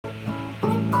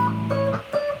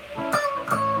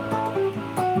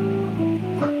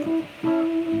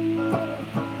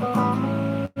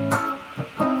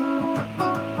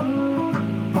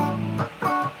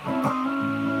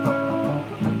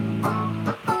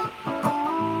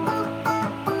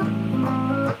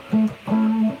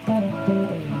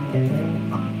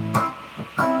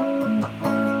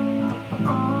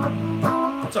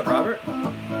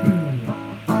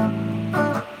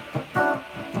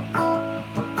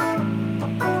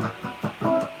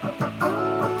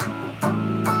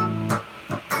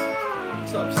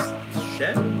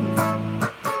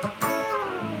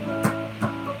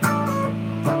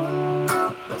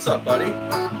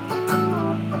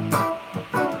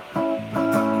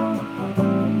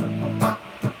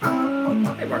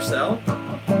Marcel.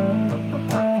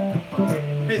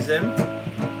 Hey, Zim.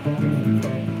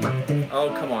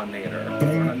 Oh, come on,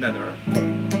 Nader. Nether.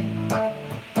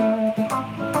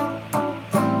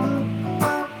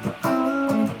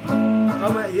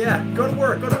 Yeah, go to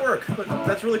work, go to work.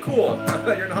 That's really cool.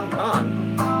 You're in Hong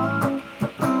Kong.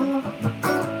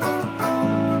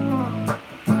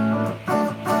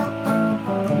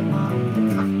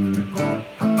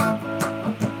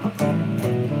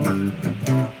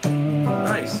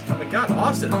 Nice. Oh my God,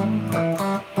 awesome.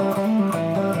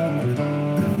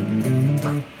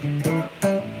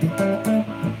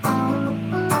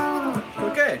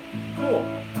 Okay, cool.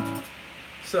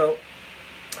 So,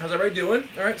 how's everybody doing?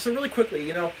 All right, so really quickly,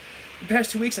 you know, the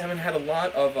past 2 weeks I haven't had a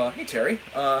lot of, hey Terry,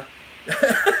 I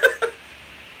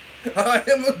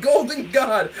am a golden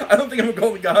god. I don't think I'm a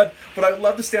golden god, but I'd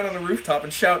love to stand on the rooftop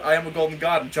and shout, I am a golden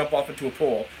god, and jump off into a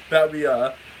pool. That'd be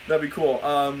cool.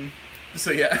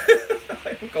 So yeah, I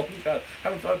am a golden god. I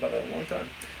haven't thought about that in a long time.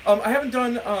 I haven't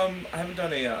done a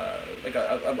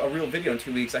real video in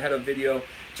 2 weeks. I had a video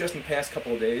just in the past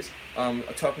couple of days,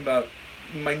 talking about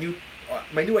my new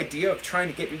idea of trying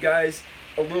to get you guys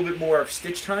a little bit more of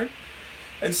stitch time.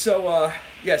 And so,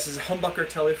 yes, this is Humbucker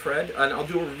Tele Fred, and I'll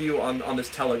do a review on this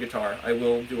Tele guitar. I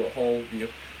will do a whole review.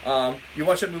 You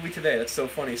watched that movie today. That's so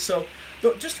funny. So,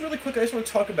 just really quick, I just want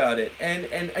to talk about it.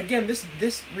 And again, this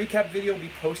recap video will be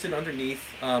posted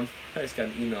underneath. I just got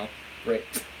an email. Great.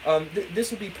 This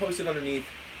will be posted underneath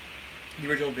the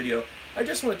original video. I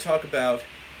just want to talk about.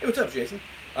 Hey, what's up, Jason?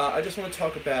 I just want to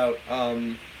talk about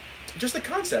just the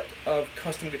concept of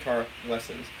custom guitar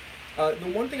lessons.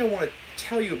 The one thing I want to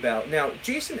tell you about now,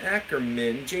 Jason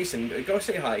Ackerman. Jason, go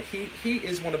say hi. He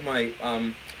is one of my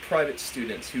private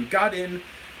students who got in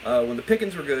when the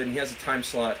pickings were good, and he has a time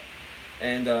slot.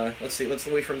 And let's see, let's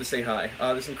wait for him to say hi.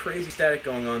 There's some crazy static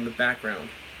going on in the background.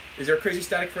 Is there crazy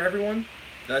static for everyone?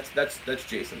 That's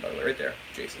Jason, by the way, right there,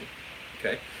 Jason.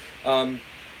 Okay.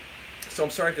 So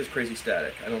I'm sorry if there's crazy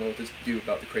static. I don't know what to do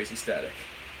about the crazy static.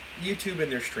 YouTube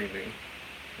and their streaming.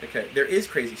 Okay, there is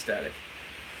crazy static.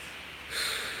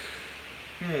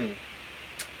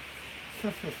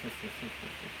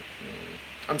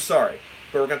 I'm sorry,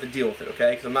 but we're going to have to deal with it,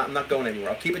 okay? Because I'm not going anywhere.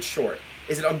 I'll keep it short.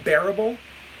 Is it unbearable?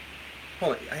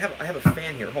 Hold on, I have a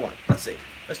fan here. Hold on, let's see.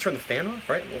 Let's turn the fan off,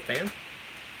 right? A little fan.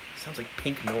 Sounds like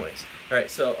pink noise. All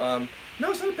right, so no,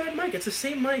 it's not a bad mic. It's the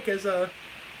same mic as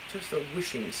just a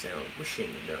wishing sound. Wishing,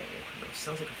 no, it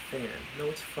sounds like a fan. No,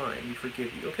 it's fine. We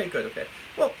forgive you. Okay, good. Okay.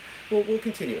 Well, we'll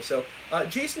continue. So,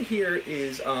 Jason here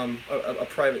is a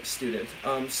private student.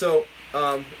 Was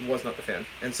not the fan.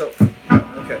 And so,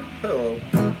 okay, hello.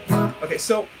 Okay,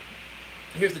 so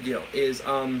here's the deal: is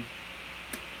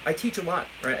I teach a lot,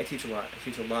 right? I teach a lot,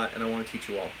 and I want to teach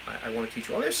you all. I want to teach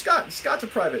you all. There's Scott. Scott's a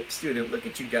private student. Look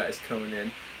at you guys coming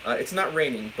in. It's not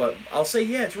raining, but I'll say,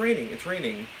 yeah, it's raining. It's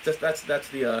raining. That's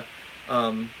the.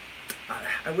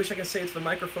 I wish I could say it's the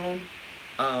microphone.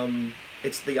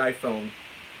 It's the iPhone.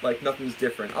 Like nothing's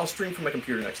different. I'll stream from my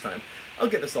computer next time. I'll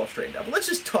get this all straightened out. But let's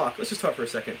just talk. Let's just talk for a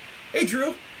second. Hey,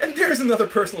 Drew, and there's another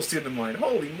personal student of mine.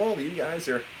 Holy moly, you guys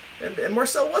are. And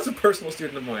Marcel was a personal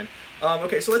student of mine.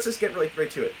 Okay, so let's just get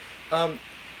right to it.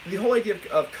 The whole idea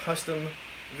of custom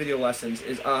video lessons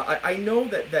is I know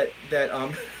that that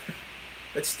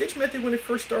Stitch Method, when it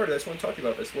first started, I just want to talk to you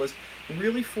about this, was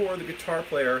really for the guitar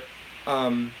player.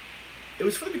 It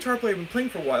was for the guitar player who'd been playing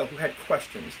for a while who had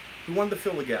questions, who wanted to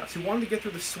fill the gaps, who wanted to get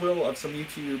through the swill of some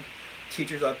YouTube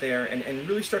teachers out there and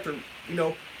really start to,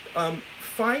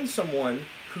 find someone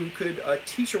who could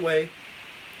teach a way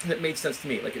that made sense to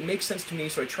me. Like, it makes sense to me,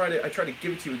 so I try to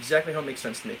give it to you exactly how it makes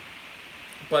sense to me.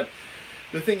 But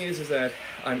the thing is that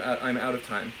I'm out of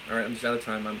time. All right, I'm just out of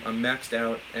time. I'm maxed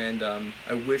out, and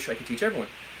I wish I could teach everyone.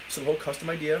 So the whole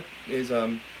custom idea is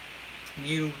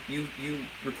you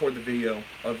record the video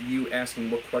of you asking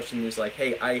what question is like,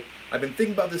 hey, I've been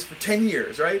thinking about this for 10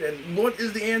 years, right? And what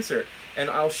is the answer?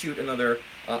 And I'll shoot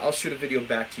a video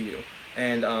back to you.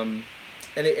 And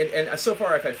so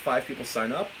far I've had 5 people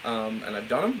sign up, and I've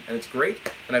done them, and it's great,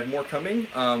 and I have more coming.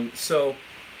 So,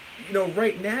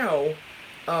 right now,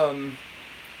 the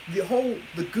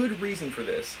good reason for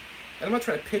this, and I'm not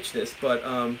trying to pitch this, but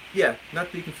yeah, not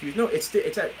to be confused. No,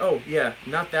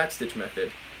 not that Stitch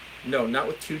Method. No, not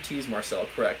with 2 T's, Marcel.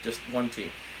 Correct, just 1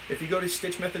 T. If you go to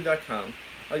stitchmethod.com,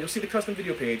 you'll see the custom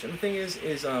video page. And the thing is,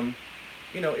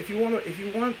 if you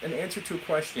want an answer to a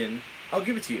question, I'll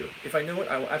give it to you. If I know it,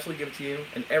 I will absolutely give it to you.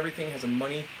 And everything has a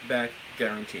money back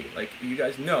guarantee. Like you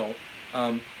guys know,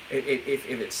 If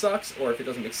it sucks or if it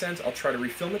doesn't make sense, I'll try to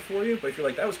refilm it for you. But if you're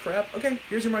like, that was crap, okay,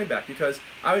 here's your money back. Because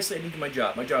obviously I didn't do my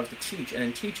job. My job is to teach, and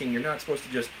in teaching, you're not supposed to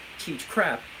just teach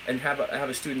crap and have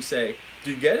a student say,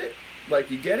 do you get it?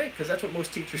 Like, you get it? Because that's what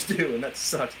most teachers do, and that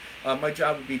sucks. My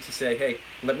job would be to say, hey,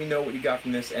 let me know what you got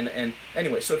from this. And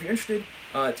anyway, so if you're interested,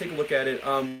 take a look at it.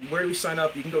 Where do we sign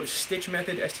up? You can go to Stitch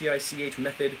Method, S-T-I-C-H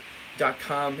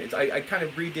method.com. I kind of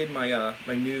redid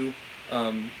my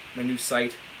new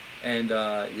site, and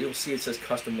you'll see it says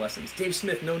custom lessons. Dave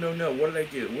Smith, no. What did I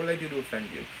do? What did I do to offend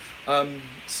you?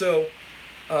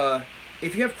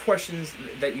 If you have questions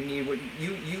that you need,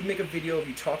 you make a video of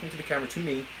you talking to the camera to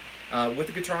me with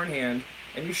the guitar in hand,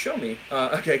 and you show me.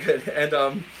 Okay, good.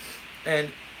 And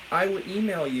I will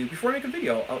email you before I make a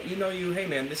video. I'll email you, hey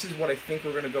man, this is what I think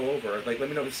we're gonna go over. Like, let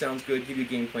me know if it sounds good. Give you a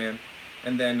game plan,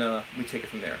 and then we take it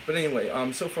from there. But anyway,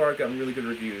 so far I've gotten really good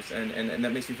reviews, and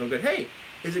that makes me feel good. Hey,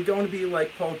 is it going to be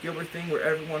like Paul Gilbert thing where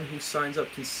everyone who signs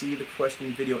up can see the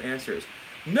question video answers?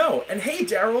 No. And hey,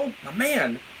 Daryl, my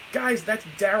man, guys, that's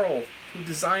Daryl who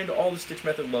designed all the Stitch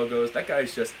Method logos. That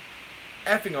guy's just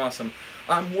effing awesome.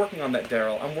 I'm working on that,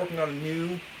 Daryl. I'm working on a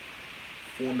new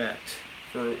format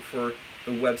for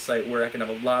the website where I can have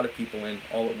a lot of people in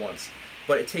all at once.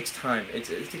 But it takes time.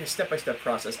 It's a step-by-step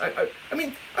process. I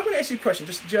mean, I'm going to ask you a question,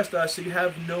 just so you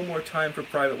have no more time for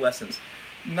private lessons.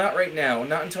 Not right now.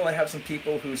 Not until I have some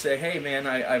people who say, hey man,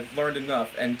 I've learned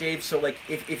enough. And Dave, so like,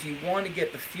 if you want to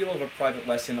get the feel of a private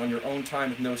lesson on your own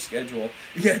time with no schedule,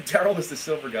 yeah, Daryl is the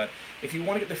silver guy. If you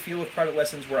want to get the feel of private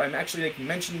lessons where I'm actually like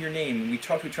mentioning your name and we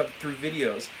talk to each other through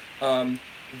videos,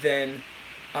 then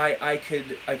I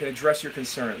could address your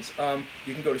concerns.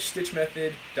 You can go to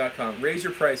stitchmethod.com. Raise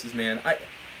your prices, man.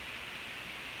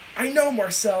 I know,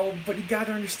 Marcel, but you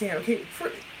gotta understand. Okay,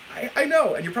 I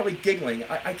know, and you're probably giggling.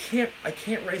 I can't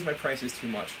raise my prices too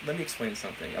much. Let me explain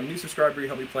something. I'm a new subscriber. You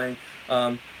help me playing.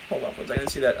 Hold on, folks. I didn't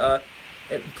see that.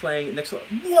 Playing next.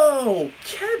 Whoa,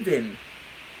 Kevin.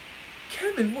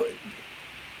 What?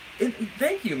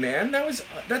 Thank you, man.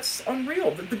 That's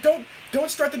unreal. But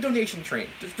don't start the donation train.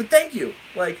 But thank you.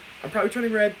 Like, I'm probably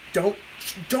turning red. Don't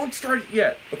start it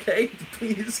yet, okay?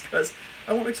 Please, because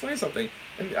I want to explain something,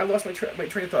 and I lost my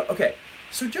train of thought. Okay,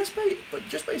 so just by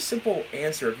a simple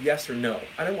answer of yes or no,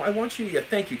 I want you to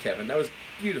thank you, Kevin. That was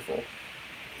beautiful,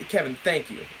 Kevin. Thank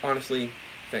you. Honestly,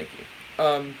 thank you.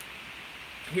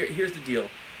 Here's the deal.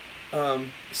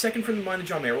 Second from the mind of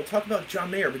John Mayer. We'll talk about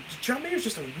John Mayer, but John Mayer is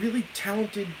just a really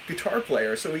talented guitar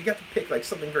player, so we got to pick like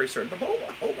something very certain. But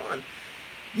hold on.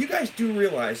 You guys do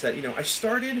realize that, I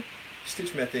started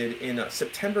Stitch Method in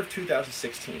September of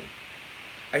 2016.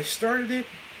 I started it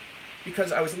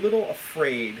because I was a little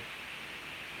afraid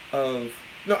of...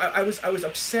 No, I was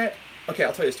upset. Okay,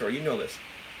 I'll tell you a story. You know this.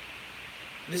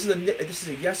 This is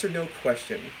a yes or no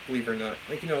question, believe it or not.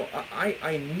 Like,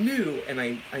 I knew and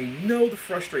I know the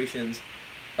frustrations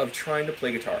of trying to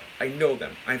play guitar. I know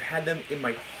them. I've had them in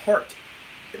my heart,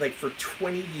 like, for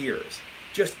 20 years.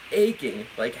 Just aching,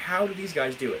 like, how do these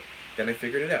guys do it? Then I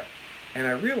figured it out. And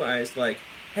I realized, like,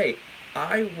 hey,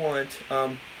 I want...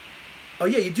 Oh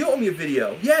yeah, you do owe me a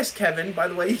video. Yes, Kevin. By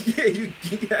the way,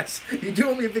 yes, you do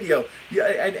owe me a video. Yeah,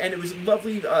 and it was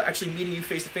lovely actually meeting you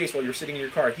face to face while you were sitting in your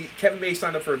car. Kevin May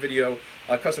signed up for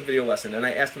a custom video lesson, and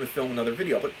I asked him to film another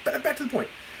video. But back to the point.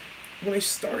 When I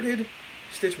started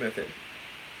Stitch Method,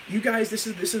 you guys, this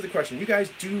is the question. You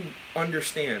guys do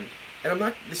understand, and I'm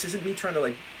not. This isn't me trying to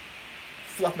like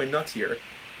fluff my nuts here.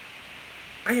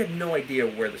 I had no idea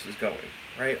where this was going.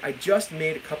 Right? I just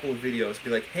made a couple of videos to be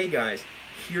like, hey guys.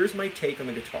 Here's my take on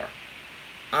the guitar.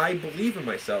 I believe in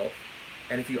myself,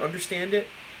 and if you understand it,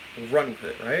 run with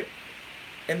it, right?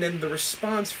 And then the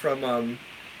response from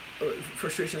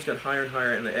frustrations got higher and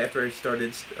higher, and after I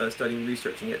started studying,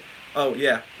 researching it, oh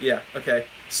yeah, okay.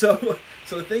 So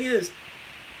the thing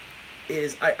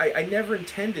is I never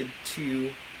intended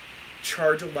to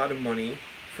charge a lot of money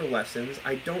for lessons.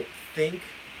 I don't think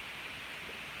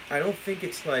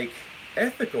it's like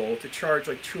ethical to charge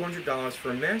like $200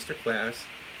 for a Masterclass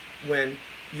when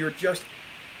you're just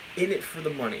in it for the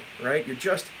money, right? You're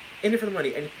just in it for the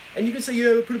money, and you can say,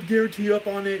 yeah, put a guarantee up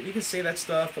on it. You can say that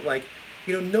stuff, but like,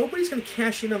 nobody's gonna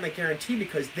cash in on that guarantee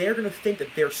because they're gonna think that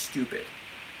they're stupid.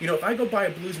 If I go buy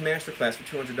a blues Masterclass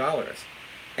for $200,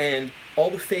 and all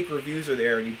the fake reviews are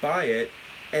there, and you buy it,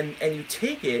 and you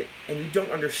take it, and you don't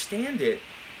understand it,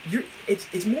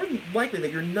 it's more likely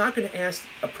that you're not gonna ask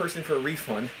a person for a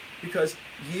refund. Because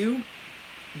you're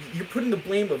putting the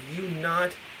blame of you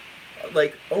not,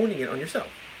 like, owning it on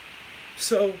yourself.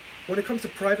 So when it comes to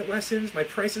private lessons, my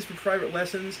prices for private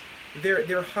lessons,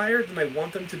 they're higher than I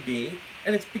want them to be,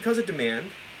 and it's because of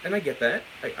demand, and I get that.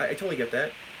 I totally get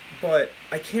that. but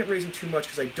I can't raise them too much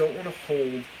because I don't want to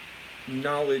hold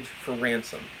knowledge for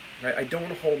ransom, right? I don't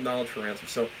want to hold knowledge for ransom.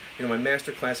 So, my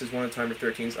master class is 1 at a time or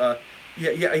 13s.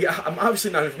 Yeah. I'm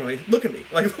obviously not informing. Look at me,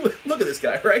 like, look at this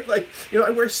guy, right? Like, I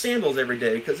wear sandals every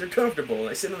day because they're comfortable, and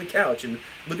I sit on the couch and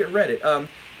look at Reddit.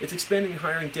 It's expanding and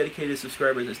hiring dedicated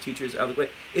subscribers as teachers out of the way.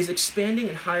 Is expanding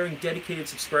and hiring dedicated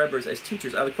subscribers as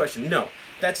teachers out of the question? No,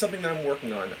 that's something that I'm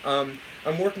working on.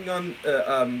 I'm working on.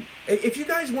 If you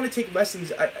guys want to take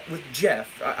lessons with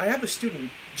Jeff, I have a student,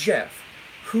 Jeff,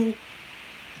 who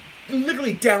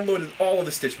literally downloaded all of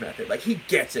the Stitch Method. Like, he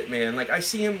gets it, man. Like, I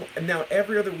see him now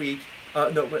every other week.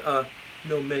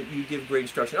 No, man, you give great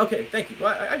instruction. Okay, thank you.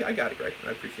 Well, I got it, Greg.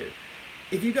 I appreciate it.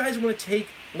 If you guys want to take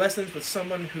lessons with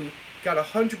someone who got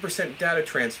 100% data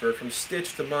transfer from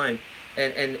Stitch to mine,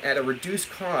 and at a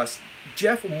reduced cost,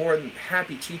 Jeff will more than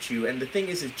happy teach you. And the thing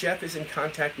is Jeff is in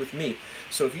contact with me.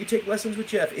 So if you take lessons with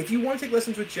Jeff, if you want to take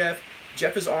lessons with Jeff,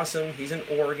 Jeff is awesome. He's in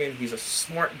Oregon. He's a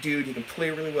smart dude. He can play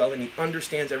really well, and he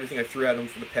understands everything I threw at him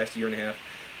for the past year and a half.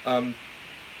 And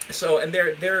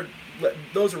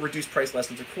those are reduced price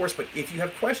lessons, of course. But if you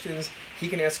have questions, he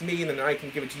can ask me, and then I can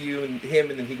give it to you, and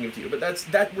him, and then he can give it to you.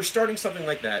 But we're starting something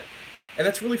like that, and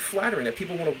that's really flattering that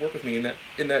people want to work with me in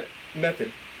that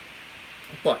method.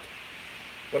 But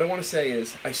what I want to say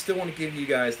is, I still want to give you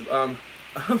guys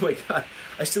oh my god,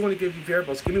 I still want to give you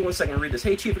variables. Give me 1 second to read this.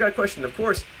 Hey Chief, I got a question. Of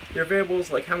course, there are variables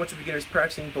like how much a beginner is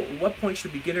practicing, but at what point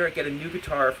should a beginner get a new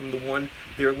guitar from the one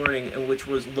they're learning, and which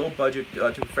was low budget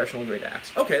to professional grade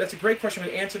acts? Okay, that's a great question. I'm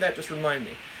going to answer that. Just remind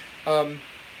me.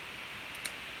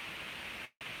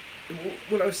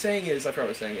 What I was saying is, I forgot what I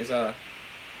was saying, is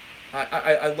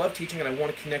I love teaching, and I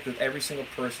want to connect with every single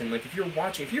person. Like, if you're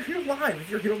watching, if you're here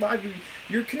live,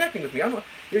 you're connecting with me.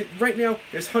 Right now,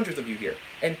 there's hundreds of you here,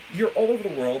 and you're all over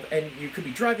the world, and you could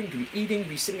be driving, you could be eating, you could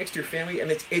be sitting next to your family, and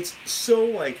it's so,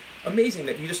 like, amazing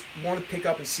that you just want to pick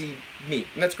up and see me,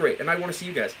 and that's great, and I want to see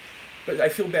you guys. But I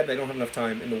feel bad that I don't have enough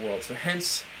time in the world, so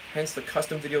hence the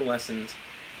custom video lessons.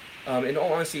 In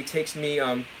all honesty, it takes me,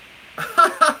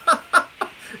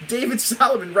 David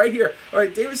Solomon right here. All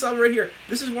right, David Solomon right here.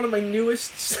 This is one of my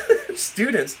newest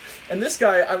students. And this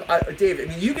guy, David,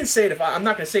 I mean, you can say it I'm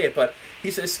not going to say it, but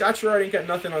he says, Scott Sherrard ain't got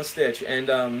nothing on Stitch.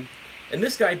 And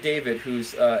this guy, David,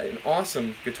 who's an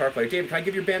awesome guitar player. David, can I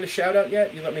give your band a shout out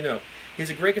yet? You let me know. He's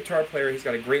a great guitar player. He's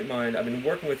got a great mind. I've been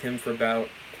working with him for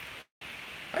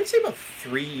I'd say about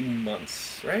 3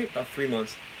 months, right? About 3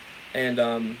 months.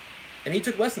 And he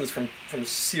took lessons from a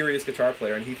serious guitar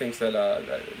player, and he thinks that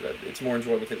it's more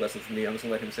enjoyable to take lessons from me. I'm just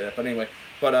gonna let him say that. But anyway,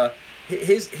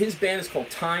 his band is called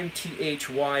Time,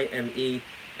 Thyme,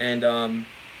 and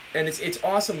it's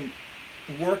awesome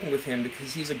working with him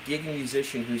because he's a gigging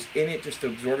musician who's in it just to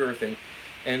absorb everything,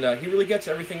 and he really gets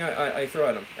everything I throw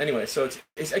at him. Anyway, so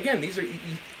it's again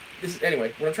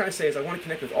anyway. What I'm trying to say is I want to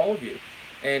connect with all of you,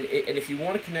 and if you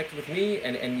want to connect with me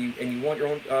and you want your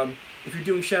own. If you're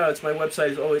doing shoutouts, my website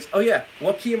is always,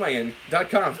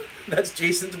 whatkeyamiin.com. That's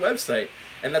Jason's website.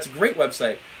 And that's a great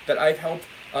website that I've helped.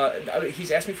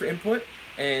 He's asked me for input,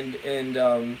 and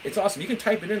it's awesome. You can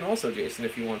type it in also, Jason,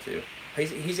 if you want to.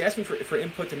 He's asked me for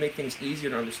input to make things easier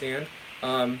to understand.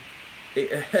 And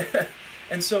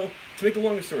so, to make the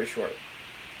longer story short,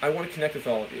 I want to connect with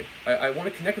all of you. I want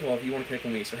to connect with all of you. You want to connect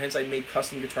with me. So hence I made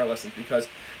custom guitar lessons because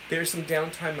there's some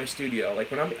downtime in my studio.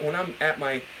 Like when I'm at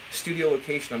my studio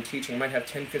location, I'm teaching. I might have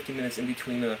 10-15 minutes in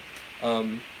between a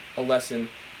lesson,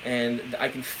 and I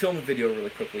can film a video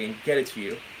really quickly and get it to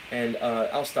you. And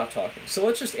I'll stop talking. So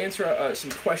let's just answer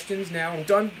some questions now. I'm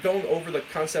done going over the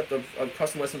concept of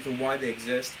custom lessons and why they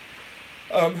exist.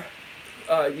 You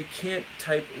can't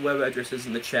type web addresses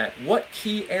in the chat. What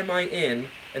key am I in?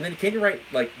 And then can you write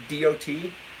like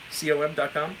dotcom.com?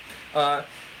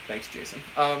 Thanks, Jason.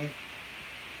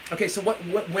 Okay, so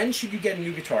when should you get a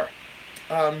new guitar?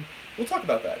 We'll talk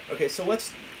about that. Okay, so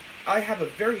I have a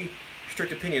very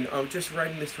strict opinion. I'm just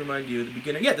writing this to remind you at the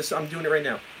beginning. Yeah, I'm doing it right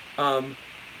now.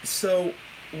 So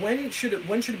when should a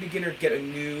beginner get a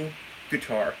new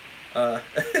guitar? No,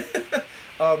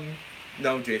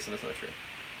 Jason, that's not true.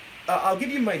 I'll give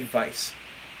you my advice.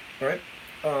 All right.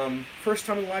 First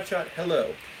time in the live chat.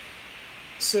 Hello.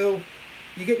 So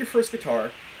you get your first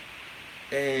guitar,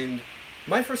 and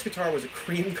my first guitar was a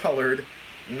cream-colored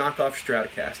knockoff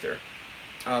Stratocaster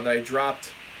that I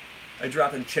dropped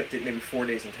and chipped it maybe 4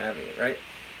 days into having it. Right.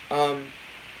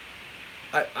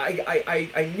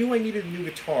 I knew I needed a new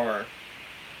guitar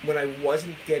when I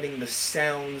wasn't getting the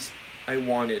sounds I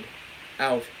wanted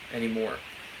out anymore.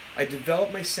 I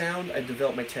developed my sound, I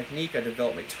developed my technique, I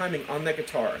developed my timing on that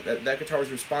guitar. That guitar was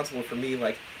responsible for me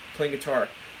like playing guitar.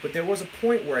 But there was a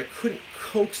point where I couldn't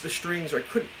coax the strings, or I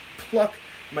couldn't pluck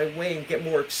my way and get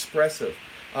more expressive.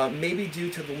 Maybe due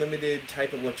to the limited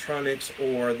type of electronics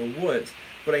or the woods,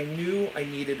 but I knew I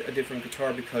needed a different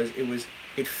guitar because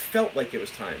it felt like it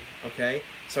was time, okay?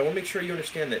 So I want to make sure you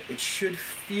understand that it should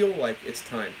feel like it's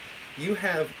time. You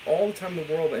have all the time in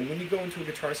the world, and when you go into a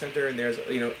guitar center and there's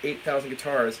 8,000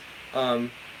 guitars,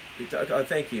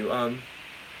 thank you.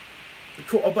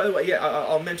 Cool. Oh, by the way, yeah,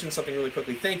 I'll mention something really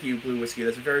quickly. Thank you, Blue Whiskey.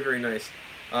 That's very, very nice.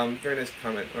 Very nice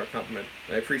comment or compliment.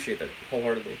 I appreciate that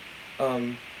wholeheartedly.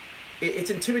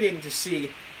 It's intimidating to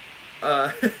see.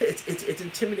 It's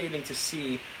intimidating to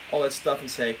see all that stuff and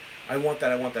say, I want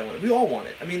that, I want that, I want it. We all want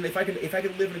it. I mean, if I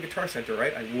could live in a guitar center,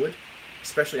 right, I would.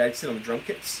 Especially, I'd sit on the drum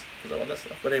kits because I love that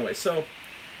stuff. But anyway, so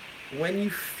when you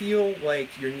feel like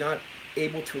you're not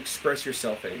able to express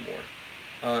yourself anymore,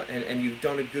 and you've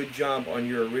done a good job on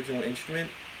your original instrument,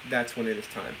 that's when it is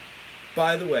time.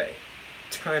 By the way,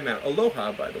 time out.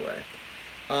 Aloha, by the way.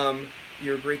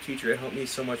 You're a great teacher. It helped me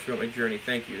so much throughout my journey.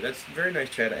 Thank you. That's very nice,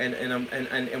 Chad.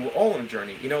 And we're all on a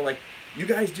journey. Like you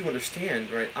guys do understand,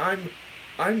 right?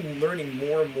 I'm learning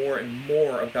more and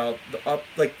more about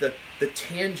the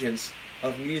tangents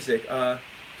of music.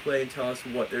 Play and tell us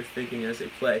what they're thinking as they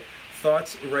play.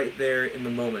 Thoughts right there in the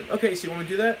moment. Okay, so you want me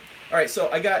to do that? All right. So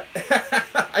I got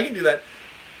I can do that.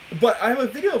 But I have a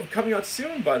video coming out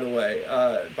soon, by the way.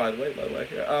 By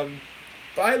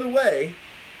the way,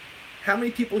 how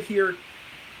many people here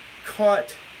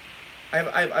caught? I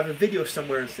have a video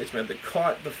somewhere in Stitchman that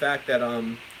caught the fact that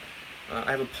I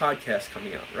have a podcast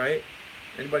coming out. Right?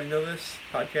 Anybody know this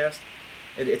podcast?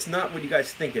 It's not what you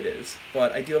guys think it is,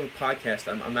 but I do have a podcast.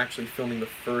 I'm actually filming the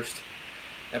first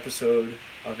episode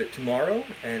of it tomorrow,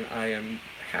 and I am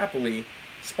happily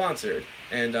sponsored,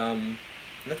 and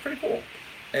that's pretty cool.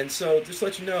 And so, just to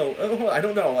let you know, I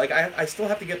don't know, like I still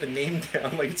have to get the name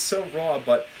down. Like it's so raw,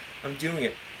 but I'm doing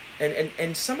it.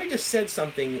 And somebody just said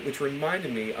something which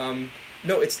reminded me.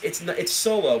 No, it's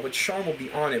solo, but Sean will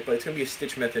be on it. But it's gonna be a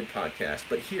Stitch Method podcast.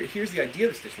 But here's the idea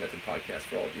of the Stitch Method podcast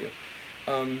for all of you.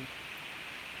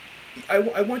 I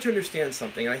want you to understand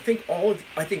something, and I think all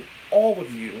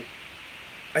of you,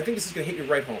 I think this is gonna hit you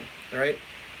right home. All right.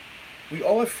 We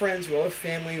all have friends, we all have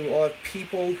family, we all have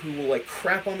people who will like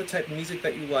crap on the type of music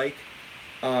that you like,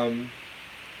 and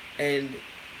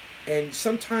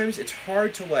sometimes it's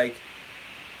hard to like,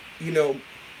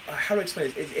 how do I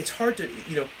explain this? It's hard to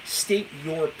state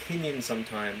your opinion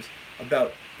sometimes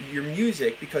about your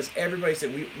music because everybody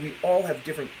said we all have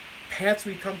different paths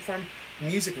we come from.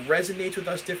 Music resonates with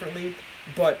us differently,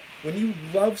 but when you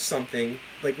love something,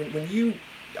 like when you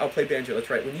I'll play banjo, that's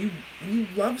right. When you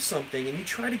love something and you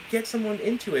try to get someone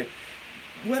into it,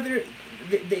 whether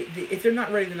if they're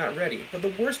not ready, they're not ready. But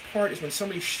the worst part is when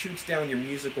somebody shoots down your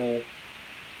musical,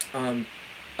 like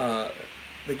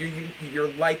your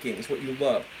likings, what you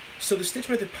love. So the Stitch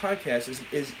Method podcast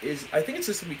is I think it's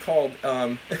just gonna be called.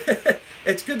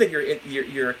 It's good that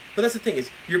you're, but that's the thing is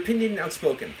your opinion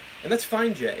outspoken, and that's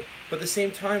fine, Jay. But at the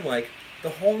same time, like the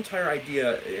whole entire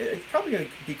idea, it's probably gonna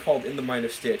be called In the Mind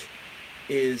of Stitch.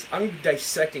 Is I'm going to be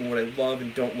dissecting what I love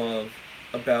and don't love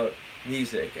about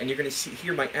music. And you're going to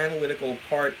hear my analytical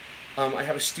part. I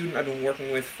have a student I've been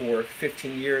working with for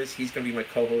 15 years. He's going to be my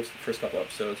co-host the first couple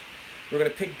episodes. We're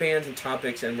going to pick bands and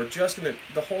topics, and we're just going to,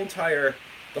 the whole entire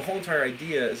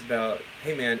idea is about,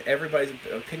 hey man, everybody's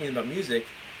opinion about music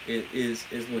is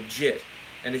legit.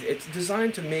 And it's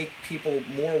designed to make people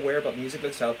more aware about music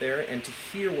that's out there and to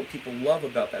hear what people love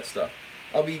about that stuff.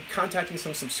 I'll be contacting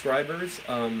some subscribers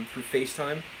through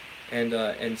FaceTime and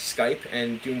Skype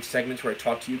and doing segments where I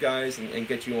talk to you guys and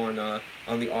get you on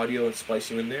the audio and splice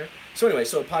you in there. So anyway,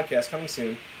 so a podcast coming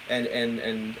soon and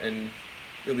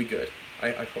it'll be good.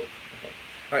 I hope.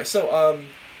 All right. So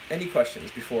any questions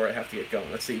before I have to get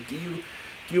going? Let's see. Do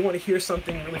you want to hear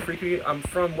something really freaky? I'm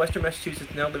from Western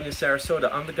Massachusetts, now living in Sarasota.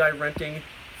 I'm the guy renting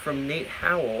from Nate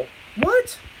Howell.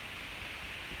 What?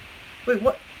 Wait,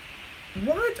 what?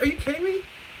 What? Are you kidding me?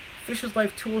 Fisher's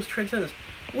Life Tools Transcendence.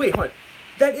 Wait, hold on.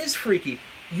 That is freaky.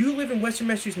 You live in Western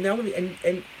Massachusetts now,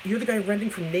 and you're the guy renting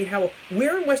from Nate Howell.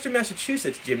 Where in Western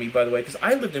Massachusetts, Jimmy, by the way? Because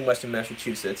I lived in Western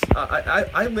Massachusetts.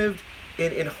 I lived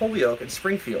in Holyoke and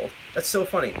Springfield. That's so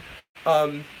funny.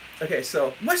 Okay,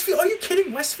 so Westfield. Are you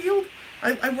kidding? Westfield?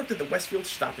 I worked at the Westfield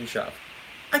Stop and Shop.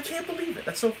 I can't believe it.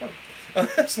 That's so funny.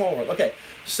 Small world. Okay,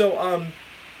 so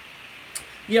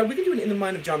yeah, we can do it in the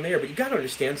mind of John Mayer, but you gotta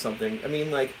understand something. I mean,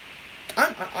 like,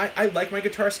 I like my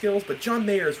guitar skills, but John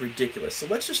Mayer is ridiculous. So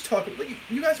let's just talk.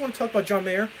 You guys want to talk about John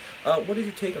Mayer? What did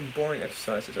you take on boring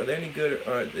exercises? Are they any good,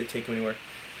 or do they take you anywhere?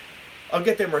 I'll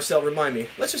get there, Marcel. Remind me.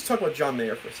 Let's just talk about John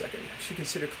Mayer for a second. You should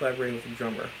consider collaborating with a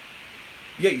drummer.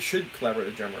 Yeah, you should collaborate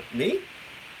with a drummer. Me?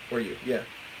 Or you? Yeah.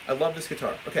 I love this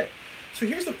guitar. Okay. So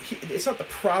here's it's not the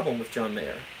problem with John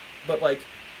Mayer, but like,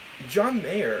 John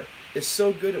Mayer is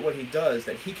so good at what he does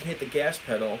that he can hit the gas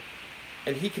pedal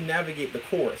and he can navigate the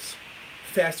chorus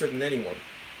faster than anyone.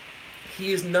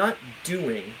 He is not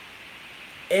doing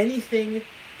anything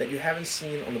that you haven't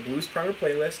seen on the Blues Primer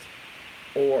playlist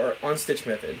or on Stitch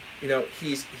Method. You know,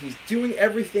 he's doing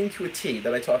everything to a T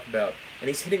that I talked about, and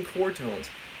he's hitting chord tones.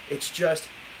 It's just,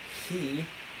 he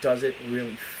does it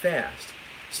really fast.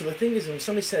 So the thing is, when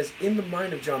somebody says, "In the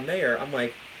Mind of John Mayer," I'm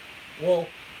like, well,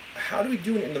 how do we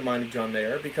do it in the mind of John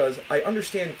Mayer? Because I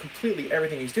understand completely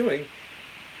everything he's doing,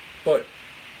 but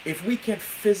if we can't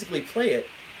physically play it,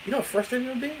 you know how frustrating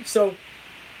it would be? So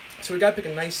we gotta pick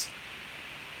a nice,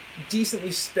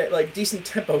 decent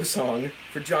tempo song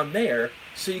for John Mayer,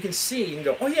 so you can see and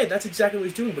go, oh yeah, that's exactly what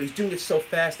he's doing, but he's doing it so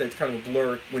fast that it's kind of a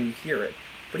blur when you hear it.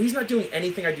 But he's not doing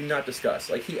anything I do not discuss.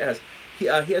 Like, he has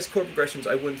chord progressions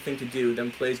I wouldn't think to do,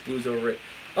 then plays blues over it.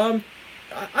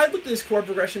 I looked at his chord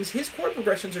progressions. His chord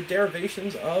progressions are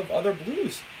derivations of other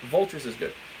blues. Vultures is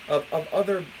good. Of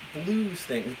other blues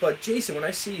things. But Jason, when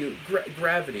I see you,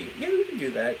 Gravity, yeah, we can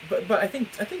do that. But I think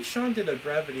Sean did a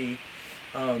Gravity.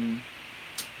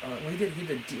 He did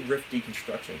riff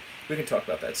deconstruction. We can talk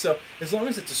about that. So as long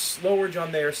as it's a slower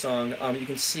John Mayer song, you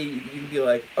can be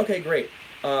like, okay, great.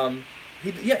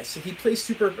 He plays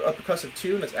super percussive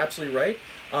too, and that's absolutely right.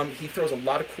 He throws a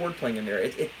lot of chord playing in there.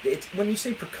 It's when you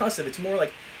say percussive, it's more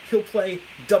like he'll play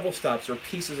double stops or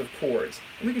pieces of chords.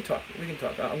 And we can talk.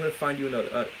 I'm gonna find you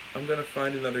another. I'm gonna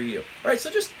find another you. All right. So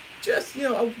just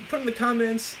I'll put in the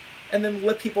comments, and then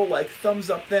let people like thumbs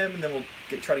up them, and then we'll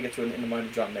try to get to it in the mind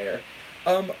of John Mayer.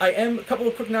 A couple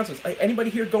of quick announcements. Anybody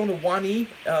here going to Wani?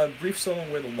 Brief solo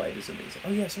on Where the Light is amazing.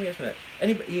 Oh yeah, somebody asked me that.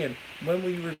 Anybody, Ian, when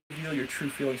will you reveal your true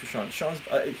feelings for Sean? Sean's,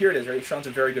 here it is, right? Sean's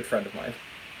a very good friend of mine.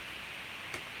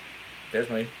 There's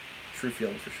my true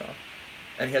feelings for Sean.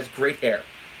 And he has great hair.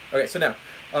 Okay, so now,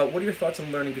 what are your thoughts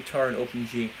on learning guitar in Open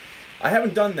G? I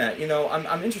haven't done that. You know,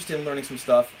 I'm interested in learning some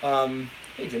stuff.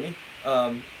 Hey Jimmy.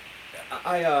 I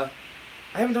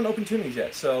haven't done open tunings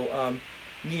yet, so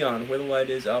Neon, Where the Light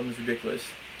Is, album is ridiculous.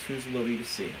 Tunes a little E to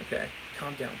C. Okay.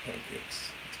 Calm down, pancakes.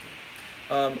 That's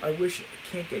good. I wish I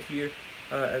can't get here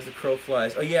as the crow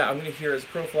flies. Oh yeah, I'm gonna hear as the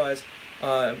crow flies.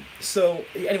 So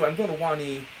anyway, I'm going to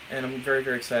Wani, and I'm very,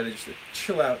 very excited just to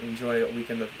chill out and enjoy a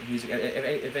weekend of music. And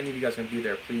if any of you guys are gonna be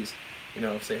there, please,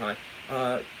 say hi.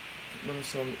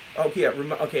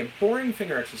 Okay, boring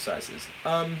finger exercises.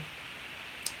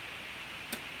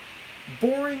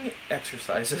 Boring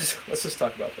exercises. Let's just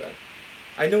talk about that.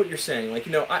 I know what you're saying. Like,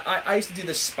 I used to do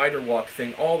this spider walk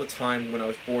thing all the time when I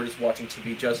was bored just watching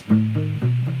TV. Just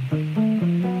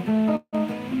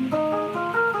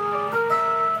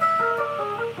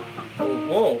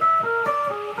whoa,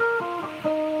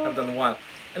 I haven't done in a while.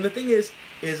 And the thing is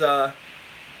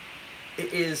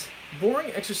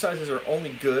boring exercises are only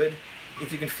good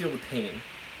if you can feel the pain.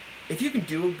 If you can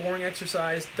do a boring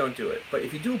exercise, don't do it. But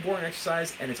if you do a boring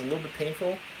exercise and it's a little bit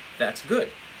painful, that's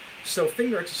good. So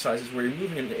finger exercises where you're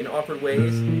moving in awkward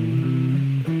ways.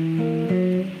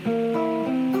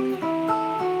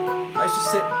 I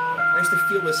used to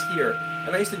feel this here,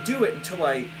 and I used to do it until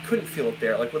I couldn't feel it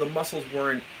there, like where the muscles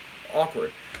weren't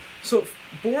awkward. So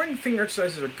boring finger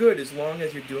exercises are good as long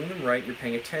as you're doing them right, you're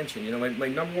paying attention. My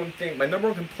number one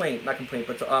complaint, but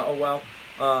the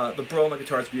burl on the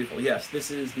guitar is beautiful. Yes,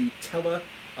 this is the Tella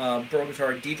burl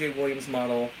guitar DJ Williams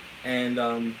model. And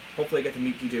hopefully I get to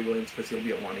meet DJ Williams because he'll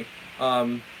be at Wani.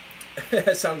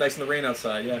 Sound nice in the rain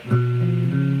outside, yeah.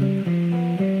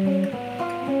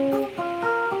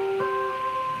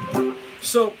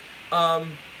 So,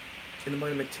 in the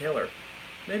mind of Mick Taylor,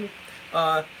 maybe.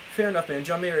 Fair enough, man.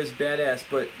 John Mayer is badass,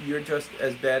 but you're just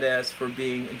as badass for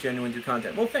being genuine to your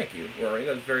content. Well, thank you, Rory.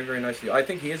 That's very, very nice of you. I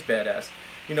think he is badass.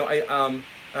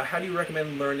 How do you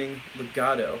recommend learning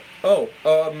legato?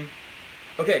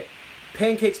 Okay.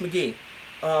 Pancakes McGee.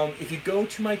 If you go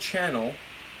to my channel,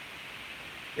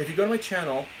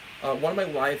 one of my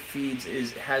live feeds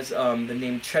has the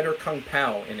name Cheddar Kung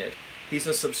Pao in it. He's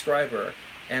a subscriber,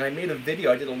 and I made a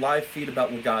video. I did a live feed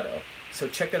about legato, so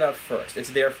check it out first. It's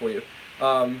there for you.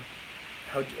 Can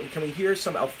we hear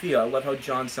some Althea? I love how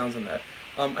John sounds on that.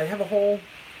 I have a whole.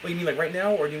 What do you mean, like right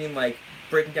now, or do you mean like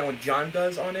breaking down what John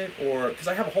does on it, or because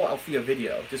I have a whole Althea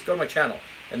video? Just go to my channel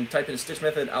and type in Stitch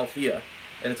Method Althea.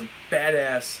 And it's a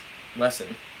badass lesson.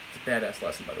 It's a badass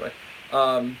lesson, by the way.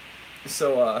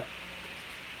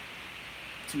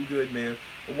 Too good, man.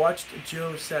 I watched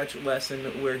Joe Satch lesson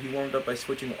where he warmed up by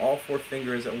switching all 4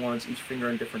 fingers at once, each finger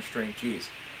on different string. Jeez.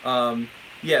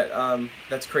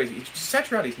 That's crazy. Satch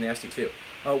Rowdy's nasty, too.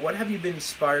 What have you been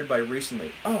inspired by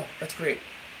recently? Oh, that's great.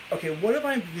 Okay, what have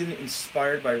I been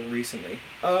inspired by recently?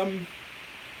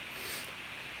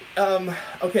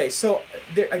 Okay, so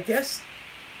there, I guess.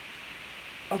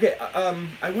 Okay,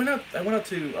 I went out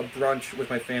to a brunch with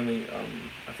my family.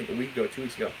 I think a week ago, 2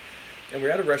 weeks ago, and we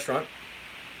were at a restaurant,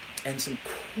 and some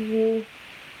cool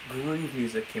groove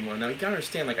music came on. Now you gotta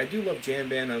understand, like I do love jam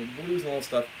band and blues and all that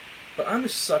stuff, but I'm a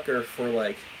sucker for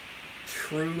like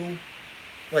true,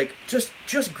 like just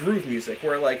groove music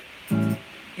where like,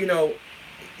 you know,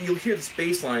 you'll hear this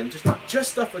bass line,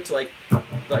 just stuff that's like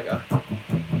a.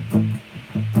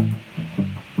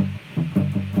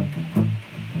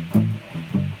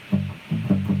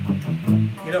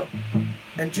 You know,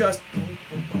 and just,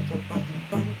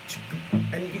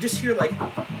 and you just hear like,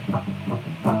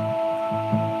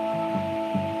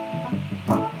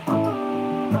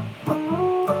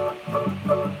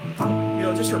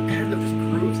 just repetitive, just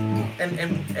grooves, and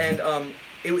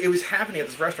it was happening at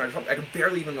this restaurant. I could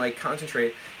barely even like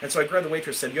concentrate, and so I grabbed the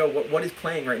waitress, and said, "Yo, what is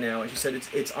playing right now?" And she said,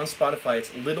 "It's on Spotify.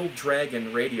 It's Little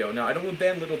Dragon Radio." Now I don't know the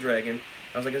band Little Dragon.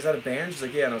 I was like, "Is that a band?" She's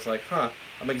like, "Yeah," and I was like, "Huh."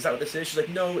 I'm like, "Is that what this is?" She's like,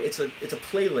 "No, it's a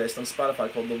playlist on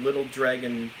Spotify called the Little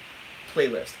Dragon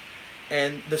playlist,"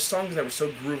 and the songs that were so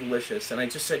groovelicious, and I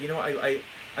just said,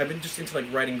 I've been just into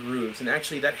like writing grooves, and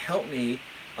actually that helped me.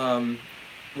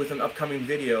 With an upcoming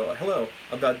video,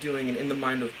 about doing an In the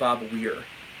Mind of Bob Weir,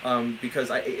 because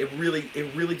it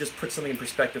really just puts something in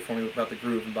perspective for me about the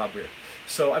groove and Bob Weir.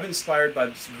 So I've been inspired by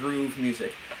this groove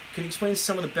music. Can you explain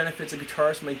some of the benefits a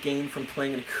guitarist might gain from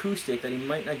playing an acoustic that he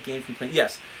might not gain from playing?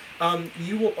 Yes,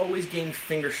 you will always gain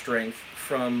finger strength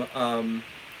from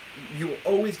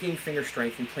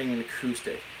playing an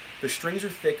acoustic. The strings are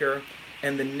thicker,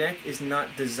 and the neck is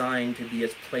not designed to be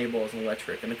as playable as an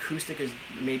electric. An acoustic is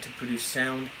made to produce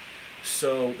sound,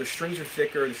 so the strings are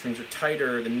thicker, the strings are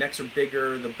tighter, the necks are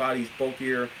bigger, the body's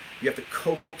bulkier. You have to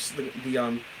coax you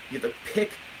have to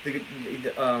pick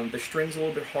the strings a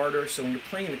little bit harder. So when you're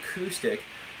playing an acoustic,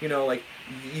 like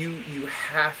you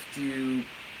have to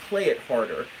play it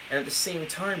harder. And at the same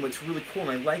time, what's really cool,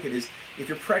 and I like it, is if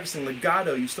you're practicing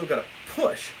legato, you still gotta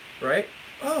push, right?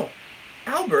 Oh,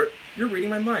 Albert, you're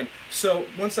reading my mind. So,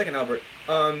 one second, Albert.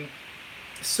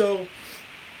 So,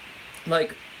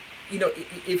 like,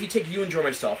 if you take You Enjoy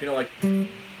Myself, like, man,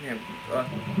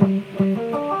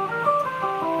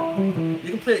 you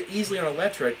can play it easily on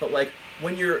electric, but like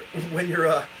when you're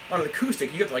on an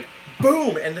acoustic, you have to like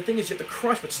boom, and the thing is you have to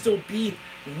crush but still be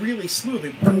really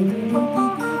smooth.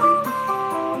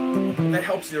 That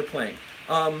helps your playing.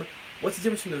 What's the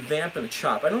difference between a vamp and a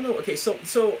chop? I don't know. Okay, so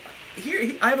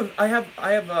here I have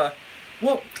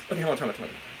well, okay, hold on.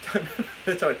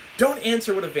 Don't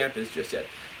answer what a vamp is just yet.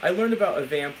 I learned about a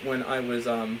vamp when I was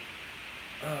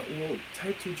will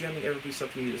type 2 jamming ever be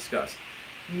something you discuss?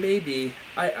 Maybe.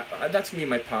 That's me and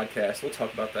my podcast. We'll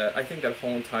talk about that. I think that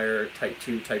whole entire type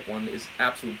 2, type 1 is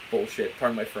absolute bullshit.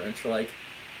 Pardon my French. Like,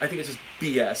 I think it's just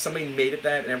BS. Somebody made it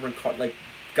that, and everyone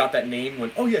got that name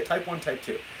when, oh yeah, type 1, type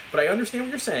 2. But I understand what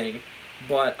you're saying,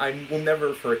 but I will never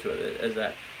refer to it as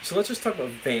that. So let's just talk about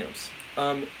vamps.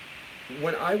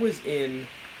 When I was in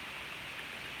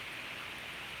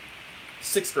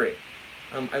 6th grade,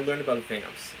 I learned about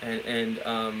vamps, and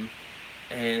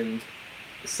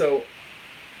so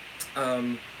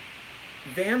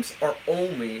vamps are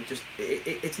only just,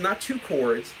 it's not 2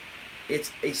 chords,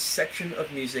 it's a section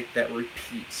of music that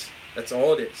repeats. That's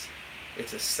all it is.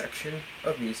 It's a section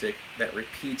of music that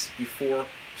repeats before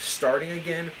starting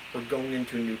again or going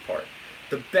into a new part.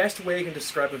 The best way I can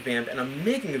describe a vamp, and I'm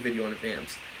making a video on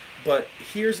vamps, but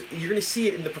you're going to see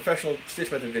it in the professional Stitch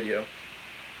Method video.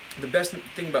 The best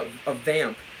thing about a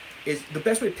vamp is, the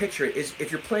best way to picture it is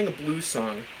if you're playing a blues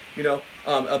song,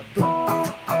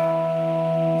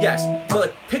 yes, but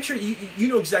like picture, you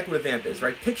know exactly what a vamp is,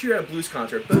 right? Picture you're at a blues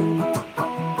concert,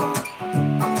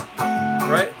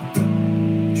 right?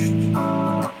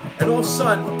 And all of a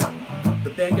sudden, the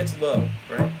band gets low,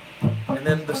 right? And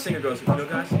then the singer goes,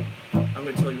 guys, I'm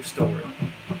going to tell you a story.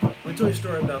 I'm going to tell you a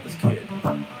story about this kid.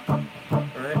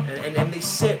 Alright? And they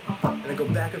sit, and they go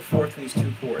back and forth in these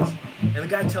 2 chords. And the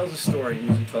guy tells a story, and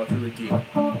usually talks really deep.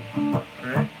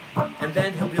 Alright? And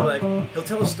then he'll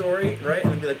tell a story, right?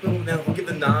 And he'll be like, boom, and then he'll give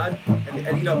the nod.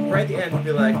 And right at the end, he'll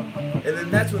be like, and then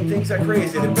that's when things got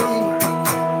crazy. And then boom,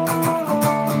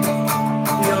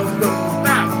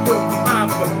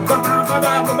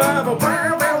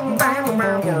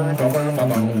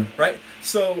 right?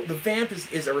 So the vamp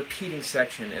is a repeating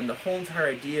section, and the whole entire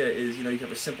idea is, you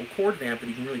have a simple chord vamp, but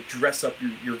you can really dress up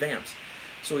your vamps.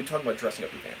 So we talk about dressing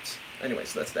up your vamps. Anyways,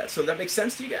 so that's that. So that makes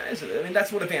sense to you guys? I mean,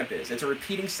 that's what a vamp is. It's a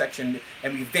repeating section,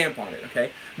 and we vamp on it, okay?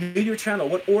 New to your channel,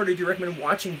 what order do you recommend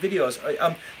watching videos?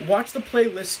 Watch the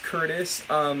playlist, Curtis,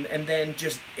 and then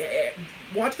just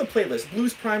watch the playlist.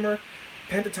 Blues Primer,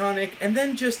 Pentatonic, and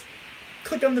then just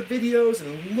click on the videos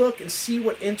and look and see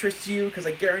what interests you, because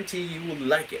I guarantee you will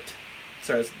like it.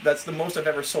 So that's the most I've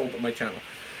ever sold on my channel.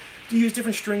 Do you use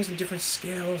different strings and different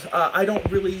scales? I don't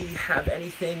really have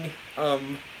anything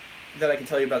that I can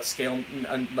tell you about scale,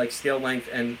 like scale length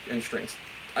and strings.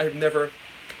 I've never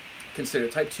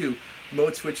considered. Type 2,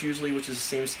 mode switch usually, which is the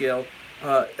same scale.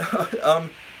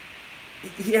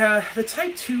 Yeah, the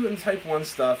Type 2 and Type 1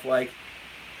 stuff, like,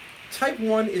 Type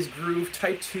 1 is groove,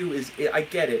 Type 2 is, I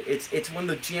get it. It's when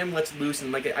the jam lets loose,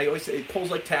 and like I always say, it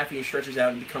pulls like taffy and stretches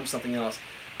out and becomes something else.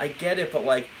 I get it, but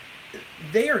like,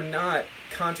 they are not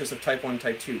conscious of Type 1 and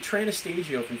Type 2. Trey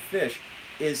Anastasio from Fish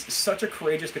is such a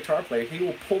courageous guitar player. He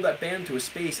will pull that band to a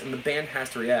space and the band has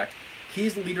to react.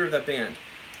 He's the leader of that band.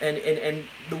 And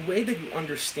the way that you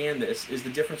understand this is the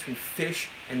difference between Fish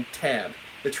and Tab,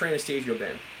 the Trey Anastasio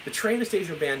band. The Trey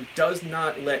Anastasio band does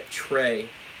not let Trey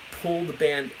pull the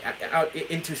band out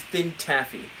into thin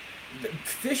taffy.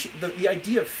 The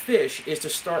idea of Fish is to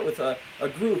start with a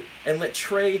group and let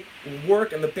Trey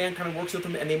work, and the band kind of works with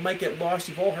them, and they might get lost.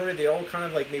 You've all heard it. They all kind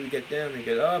of like maybe get down and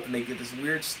get up, and they get this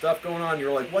weird stuff going on.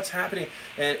 You're like, what's happening?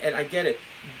 And I get it.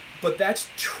 But that's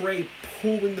Trey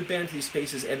pulling the band to these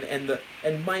spaces, and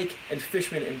Mike and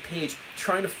Fishman and Paige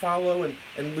trying to follow and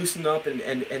loosen up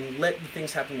and let the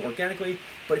things happen organically.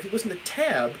 But if you listen to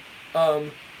Tab,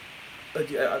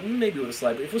 maybe with a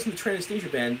slide, but if you listen to the Trey Anastasio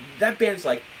band, that band's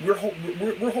like, we're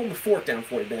holding the fort down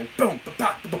for you, band. Boom, ba,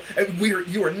 ba, ba, boom. And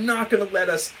you are not gonna let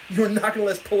us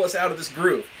pull us out of this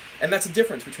groove. And that's the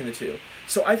difference between the two.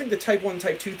 So I think the Type 1 and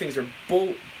Type 2 things are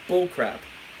bull crap.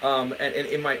 And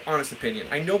in my honest opinion,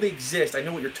 I know they exist. I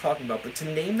know what you're talking about, but to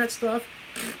name that stuff,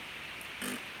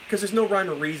 because there's no rhyme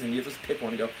or reason. You just pick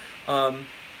one and go.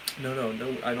 No.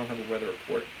 I don't have a weather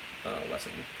report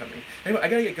lesson coming. Anyway, I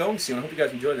gotta get going soon. I hope you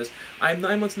guys enjoy this. I'm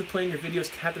 9 months into playing your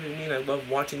videos, captivate me, and I love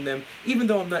watching them, even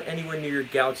though I'm not anywhere near your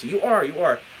galaxy. You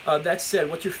are. That said,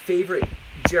 what's your favorite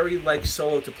Jerry-like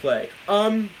solo to play?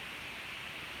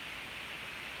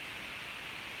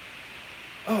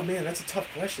 Oh man, that's a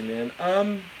tough question, man.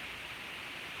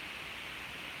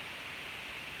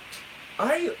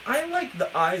 I like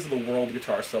the Eyes of the World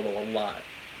guitar solo a lot,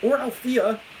 or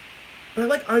Althea, but I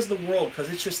like Eyes of the World because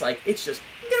it's just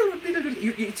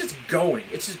going.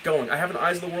 It's just going. I have an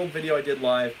Eyes of the World video I did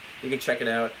live. You can check it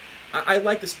out. I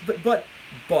like this, but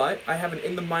I have an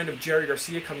In the Mind of Jerry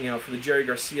Garcia coming out for the Jerry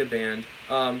Garcia band.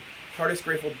 Hardest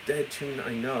Grateful Dead tune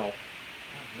I know.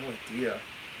 I have no idea.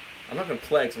 I'm not gonna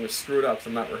play because I'm gonna screw it up because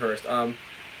I'm not rehearsed.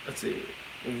 Let's see.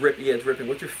 It's ripping.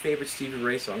 What's your favorite Stevie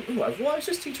Ray song? Ooh, I was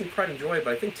just teaching Pride and Joy,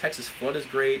 but I think Texas Flood is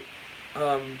great.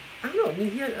 I don't know. I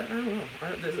mean, yeah, I don't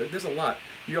know. There's a lot.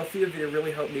 Your Althea video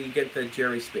really helped me get the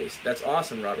Jerry space. That's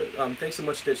awesome, Robert. Thanks so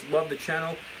much, Stitch. Love the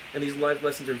channel, and these live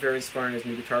lessons are very inspiring as a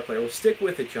new guitar player. Well, stick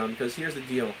with it, John, because here's the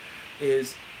deal: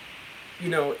 is,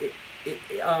 here's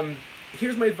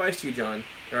my advice to you, John.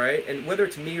 All right, and whether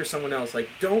it's me or someone else, like,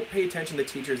 don't pay attention to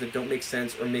teachers that don't make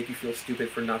sense or make you feel stupid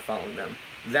for not following them.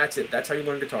 That's it. That's how you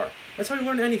learn guitar. That's how you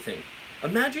learn anything.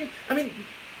 Imagine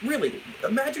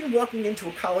walking into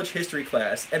a college history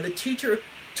class and the teacher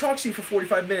talks to you for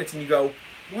 45 minutes and you go,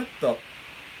 what the,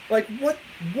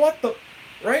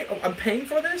 right? I'm paying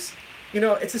for this?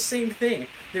 It's the same thing.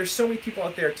 There's so many people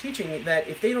out there teaching that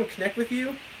if they don't connect with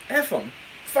you, F them.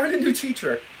 Find a new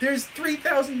teacher. There's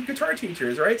 3,000 guitar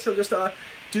teachers, right? So just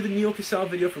do the Neil Cassell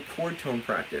video for chord tone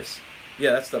practice.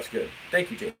 Yeah, that stuff's good.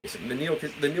 Thank you, Jason. The Neil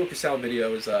Cassell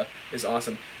video is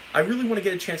awesome. I really want to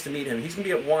get a chance to meet him. He's gonna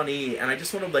be at 1E, and I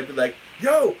just want to be like,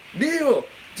 yo, Neil,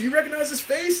 do you recognize this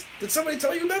face? Did somebody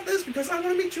tell you about this? Because I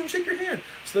want to meet you and shake your hand.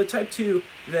 So the Type 2,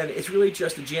 then it's really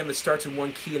just a jam that starts in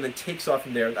one key and then takes off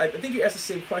from there. I think you asked the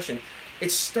same question.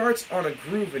 It starts on a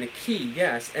groove in a key,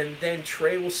 yes, and then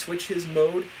Trey will switch his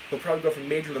mode. He'll probably go from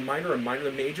major to minor or minor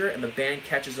to major, and the band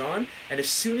catches on. And as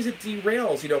soon as it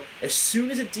derails,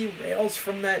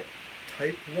 from that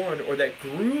Type 1 or that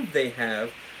groove they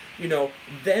have,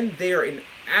 then they're in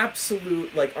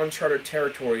absolute, uncharted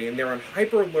territory, and they're on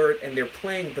hyper alert, and they're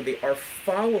playing, but they are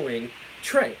following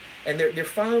Trey. And they're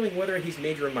following whether he's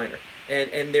major or minor.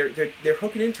 And they're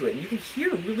hooking into it. And you can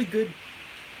hear really good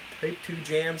Type 2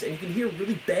 jams, and you can hear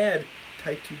really bad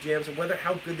Type 2 jams, and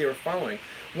how good they were following.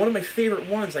 One of my favorite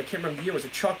ones, I can't remember the year, was a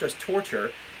Chalk Dust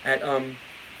Torture at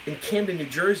in Camden, New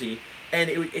Jersey, and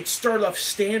it started off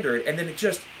standard, and then it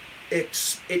just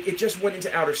it just went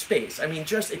into outer space. I mean,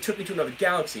 it took me to another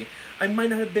galaxy. I might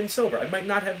not have been sober. I might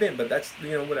not have been, but that's,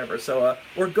 whatever. So,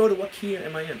 or go to what key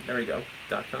am I in? There we go,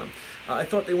 .com. I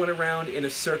thought they went around in a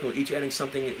circle, each adding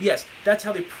something. Yes, that's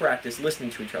how they practice listening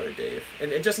to each other, Dave.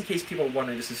 And just in case people are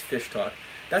wondering, this is fish talk.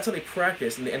 That's how they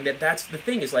practice, and that's the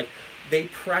thing, is like, they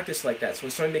practice like that. So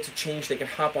when someone makes a change, they can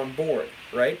hop on board,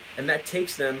 right? And that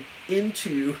takes them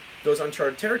into those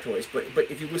uncharted territories. But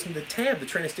if you listen to Tab, the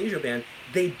Trey Anastasio band,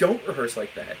 they don't rehearse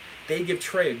like that. They give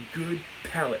Trey a good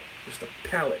palette, just a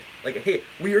palette. Like, hey,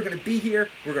 we are going to be here,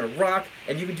 we're going to rock,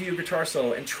 and you can do your guitar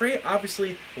solo. And Trey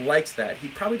obviously likes that. He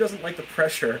probably doesn't like the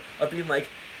pressure of being like,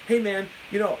 hey man,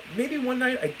 maybe one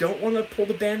night I don't want to pull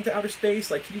the band to outer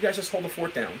space. Like, can you guys just hold the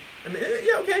fort down? I mean,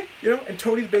 yeah, okay. And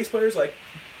Tony, the bass player, is like,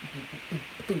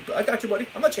 I got you, buddy.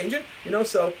 I'm not changing.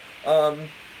 So,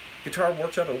 guitar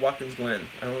workshop at Watkins Glen.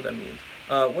 I don't know what that means.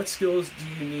 What skills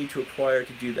do you need to acquire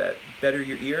to do that? Better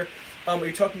your ear? Are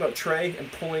you talking about Trey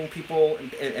and pulling people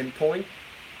and pulling?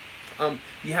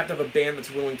 You have to have a band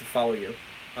that's willing to follow you.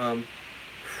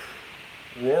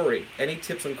 Rory, any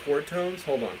tips on chord tones?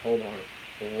 Hold on.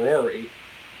 Rory,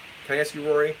 can I ask you,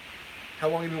 Rory, how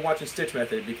long have you been watching Stitch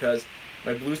Method? Because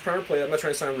my Blues Primer playlist, I'm not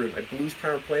trying to sound rude, my Blues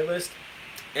Primer playlist,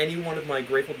 any one of my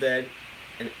Grateful Dead,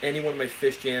 and any one of my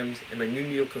Fish Jams, and my New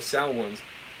Neil Cosell ones,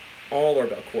 all are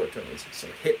about chord tones, so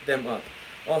hit them up.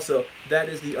 Also, that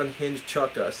is the Unhinged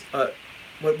Chalk Dust.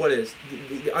 What is?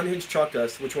 The Unhinged Chalk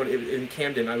Dust, which one? In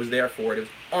Camden, I was there for it. It was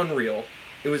unreal.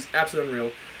 It was absolutely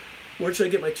unreal. Where should I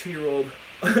get my 2-year-old?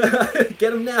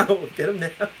 Get him now. Get him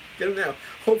now.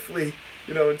 Hopefully,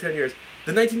 in 10 years.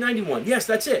 The 1991. Yes,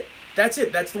 that's it. That's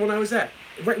the one I was at.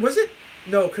 Right? Was it?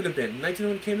 No, it could have been.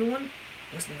 1991 came to one?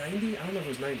 Was it 90? I don't know if it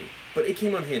was 90. But it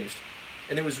came unhinged.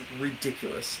 And it was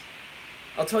ridiculous.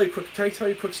 Can I tell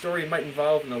you a quick story? It might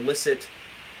involve an illicit.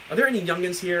 Are there any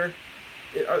youngins here?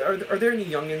 Are there any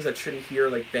youngins that shouldn't hear,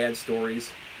 like, bad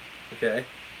stories? Okay?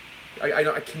 I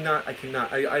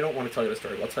don't want to tell you a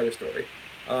story, but I'll tell you a story.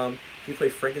 Can you play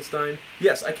Frankenstein?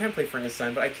 Yes, I can play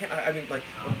Frankenstein, but I can't. I mean, like,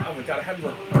 oh my god, I haven't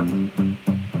learned.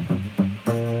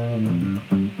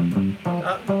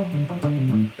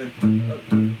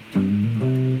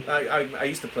 I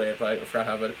used to play it, but I forgot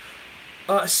how. But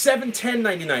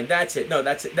 7-10-99. That's it. No,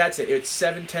 that's it. It's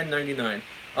 7-10-99.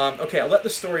 Okay, I'll let the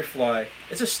story fly.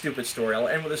 It's a stupid story. I'll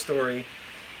end with a story.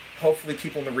 Hopefully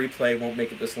people in the replay won't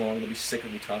make it this long. They'll be sick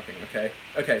of me talking, okay?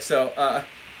 Okay, so,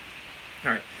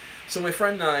 alright. So my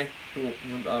friend and I, who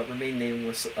remain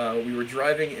nameless, we were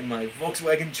driving in my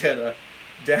Volkswagen Jetta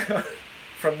down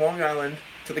from Long Island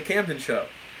to the Camden show.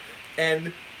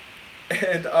 And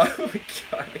oh my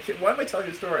god, why am I telling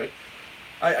you a story?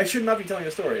 I should not be telling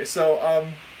a story. So,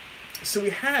 so we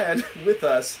had with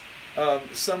us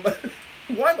some...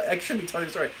 I shouldn't be telling a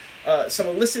story. Some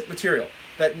illicit material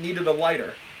that needed a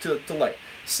lighter to light.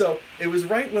 So it was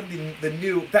right when the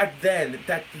new back then,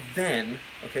 the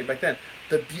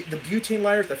butane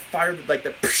lighters that fired like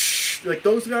like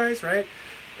those guys, right?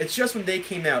 It's just when they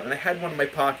came out, and I had one in my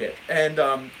pocket, and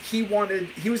he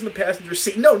was in the passenger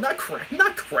seat. No, not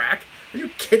crack. Are you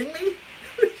kidding me?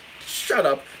 Shut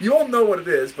up. You all know what it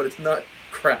is, but it's not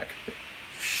crack.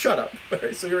 Shut up. All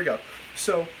right, so here we go.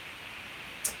 So,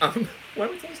 why am I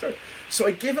telling the story? So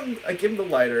I give him the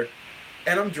lighter,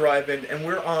 and I'm driving, and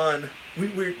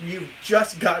we've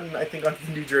just gotten, I think, onto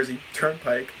the New Jersey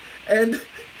Turnpike, and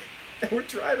we're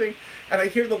driving, and I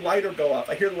hear the lighter go off.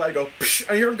 I hear the lighter go, psh,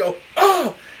 I hear him go,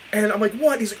 oh! And I'm like,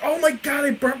 what? He's like, oh my god,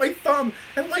 I burnt my thumb.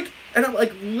 And I'm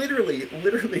like, literally,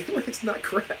 it's not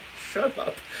crack. Shut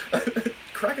up.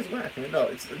 Crack is whack. I mean, no,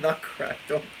 it's not crack.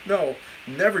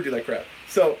 Never do that crap.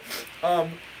 So,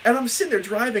 and I'm sitting there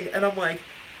driving, and I'm like,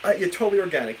 you're totally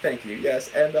organic, thank you, yes.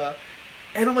 And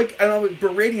I'm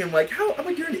berating him, like, I'm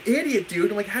like, you're an idiot, dude.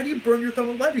 I'm like, how do you burn your thumb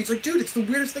with lighter? He's like, dude, it's the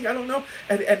weirdest thing, I don't know.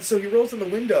 And so he rolls in the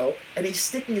window, and he's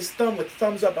sticking his thumb with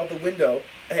thumbs up out the window,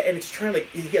 and it's trying, like,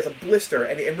 he has a blister,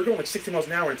 and we're going like 60 miles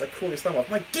an hour, and it's like cooling his thumb off.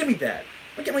 I'm like, give me that.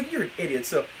 I'm like, you're an idiot.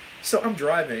 So I'm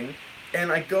driving,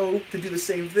 and I go to do the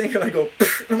same thing, and I go,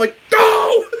 and I'm like, no!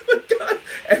 Oh my god!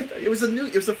 And it was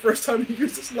the first time he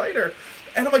used this lighter.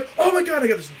 And I'm like, oh my god, I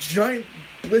got this giant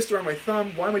blister on my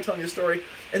thumb. Why am I telling you a story?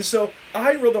 And so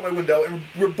I rolled out my window, and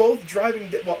we're both driving.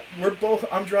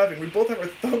 I'm driving. We both have our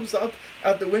thumbs up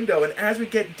out the window. And as we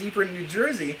get deeper into New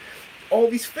Jersey, all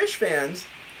these Fish fans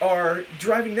are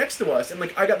driving next to us. And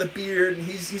like, I got the beard, and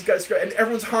he's got a and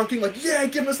everyone's honking like, yeah,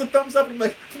 give us the thumbs up. And I'm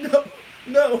like,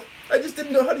 no, I just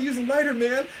didn't know how to use a lighter,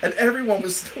 man. And everyone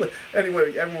was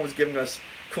giving us.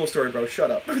 Cool story, bro.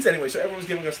 Shut up. But anyway, so everyone was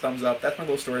giving us thumbs up. That's my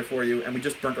little story for you. And we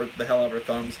just burnt the hell out of our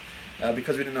thumbs.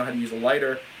 because we didn't know how to use a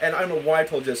lighter. And I don't know why I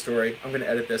told you that story. I'm going to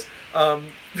edit this.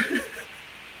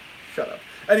 Shut up.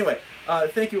 Anyway,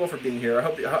 thank you all for being here.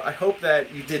 I hope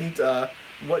that you didn't.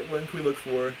 When can we look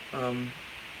for?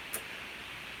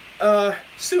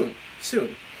 Soon.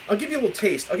 I'll give you a little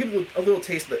taste. I'll give you a little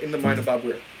taste of In the Mind of Bob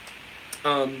Weir.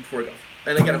 Before we go.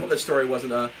 And again, I hope that story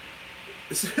wasn't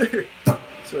sorry,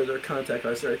 their contact.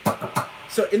 Sorry.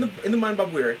 So in the Mind of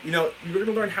Bob Weir, you know, you're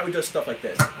gonna learn how he does stuff like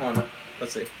this. Hold on.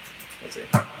 Let's see.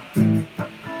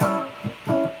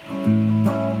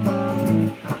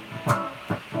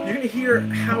 You're gonna hear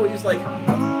how he's like.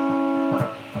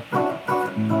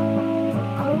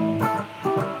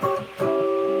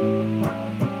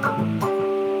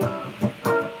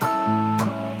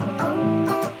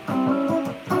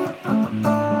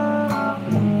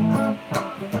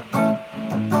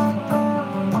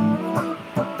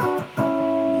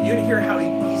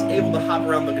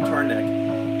 Around the guitar neck,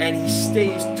 and he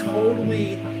stays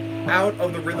totally out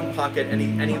of the rhythm pocket, and he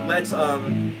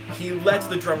lets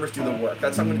the drummers do the work.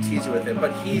 That's how I'm going to tease you with it.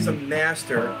 But he's a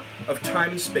master of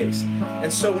time and space,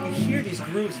 and so when you hear these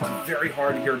grooves, it's very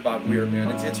hard to hear Bob Weir,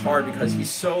 man. It's hard because he's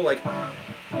so like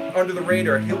under the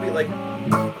radar. He'll be like.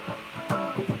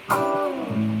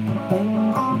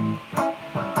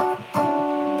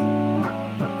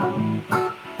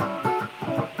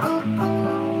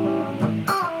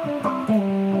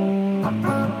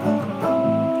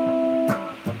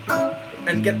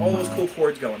 And get all those cool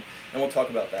chords going, and we'll talk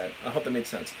about that. I hope that made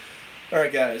sense. All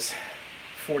right, guys,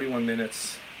 41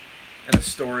 minutes and a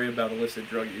story about illicit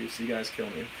drug use. You guys kill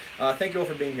me. Thank you all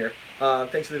for being here.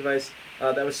 Thanks for the advice.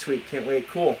 That was sweet. Can't wait.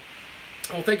 Cool.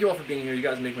 Well, thank you all for being here. You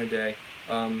guys make my day.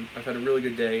 I've had a really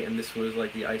good day, and this was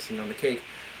like the icing on the cake.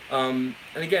 And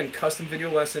again, custom video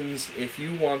lessons, if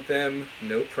you want them,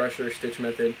 no pressure, Stitch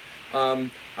Method.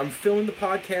 I'm filming the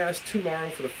podcast tomorrow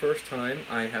for the first time.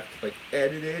 I have to like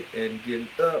edit it and get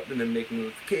it up and then make a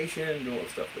notification and all that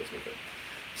stuff goes with it.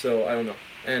 So I don't know.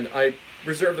 And I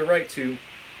reserve the right to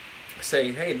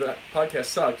say, hey, that podcast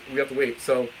sucked. We have to wait.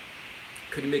 So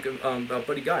could you make a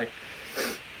Buddy Guy?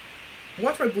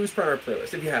 Watch my Blues Primer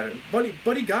playlist if you haven't.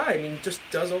 Buddy Guy, I mean, just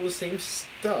does all the same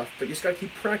stuff, but you just gotta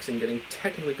keep practicing, getting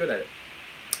technically good at it.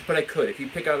 But I could, if you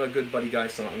pick out a good Buddy Guy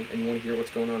song and you want to hear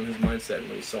what's going on in his mindset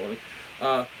when he's soloing.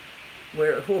 Oh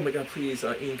my god, please,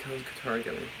 Ian Cohn's guitar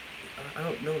again. I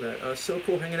don't know that. So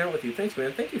cool hanging out with you. Thanks,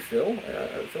 man. Thank you, Phil.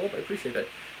 Philip, I appreciate that.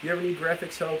 You ever need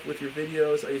graphics help with your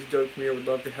videos? I use Adobe Premiere, would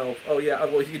love to help. Oh yeah,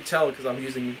 well you can tell because I'm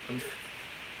using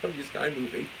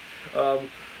iMovie.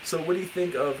 So what do you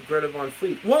think of Greta Van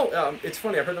Fleet? Well, it's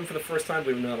funny, I heard them for the first time,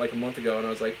 believe it or not, like a month ago, and I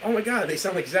was like, oh my god, they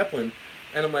sound like Zeppelin.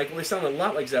 And I'm like, well, they sound a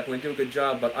lot like Zeppelin, they do a good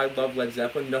job, but I love Led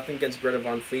Zeppelin. Nothing against Greta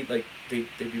Van Fleet, like, they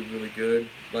do really good.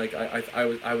 Like, I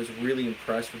was really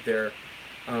impressed with their,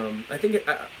 I think,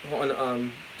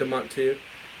 on Demont too,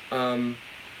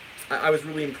 I was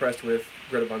really impressed with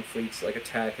Greta Van Fleet's, like,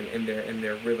 attack and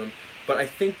their rhythm. But I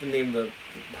think the name of the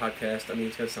podcast, I mean,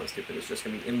 it's going to sound stupid, it's just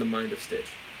going to be In the Mind of Stitch.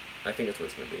 I think that's what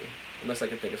it's going to be, unless I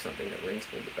can think of something that rings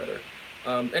a little bit better.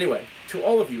 Anyway, to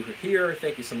all of you who are here,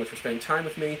 thank you so much for spending time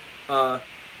with me. I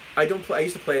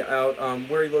used to play out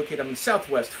where are you located? I'm in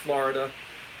Southwest Florida,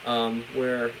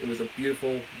 where it was a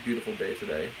beautiful, beautiful day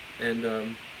today. And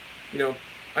you know,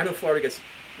 I know Florida gets.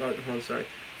 I'm sorry.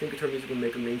 I think guitar music will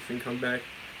make a mainstream comeback.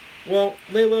 Well,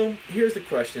 Lalo, here's the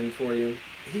question for you.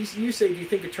 You say, do you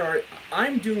think guitar?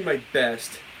 I'm doing my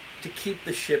best to keep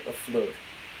the ship afloat.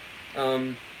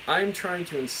 I'm trying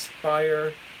to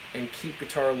inspire and keep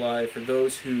guitar alive for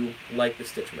those who like the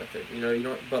Stitch Method. You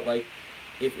know, but like,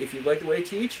 if you like the way I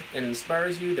teach and it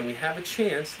inspires you, then we have a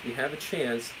chance, you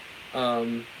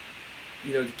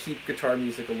know, to keep guitar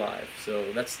music alive. So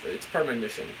it's part of my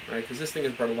mission, right? Because this thing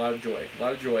has brought a lot of joy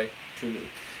to me,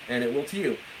 and it will to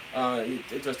you.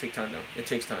 It does take time, though. It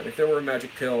takes time. If there were a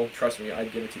magic pill, trust me,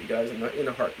 I'd give it to you guys in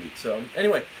a heartbeat. So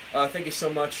anyway, thank you so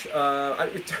much.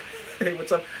 Hey,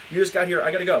 what's up? You just got here.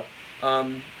 I gotta go.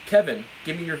 Kevin,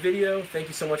 give me your video. Thank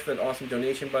you so much for that awesome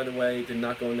donation, by the way. Did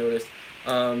not go unnoticed.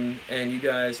 And you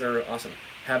guys are awesome.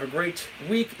 Have a great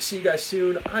week. See you guys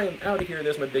soon. I am out of here.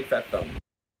 There's my big fat thumb.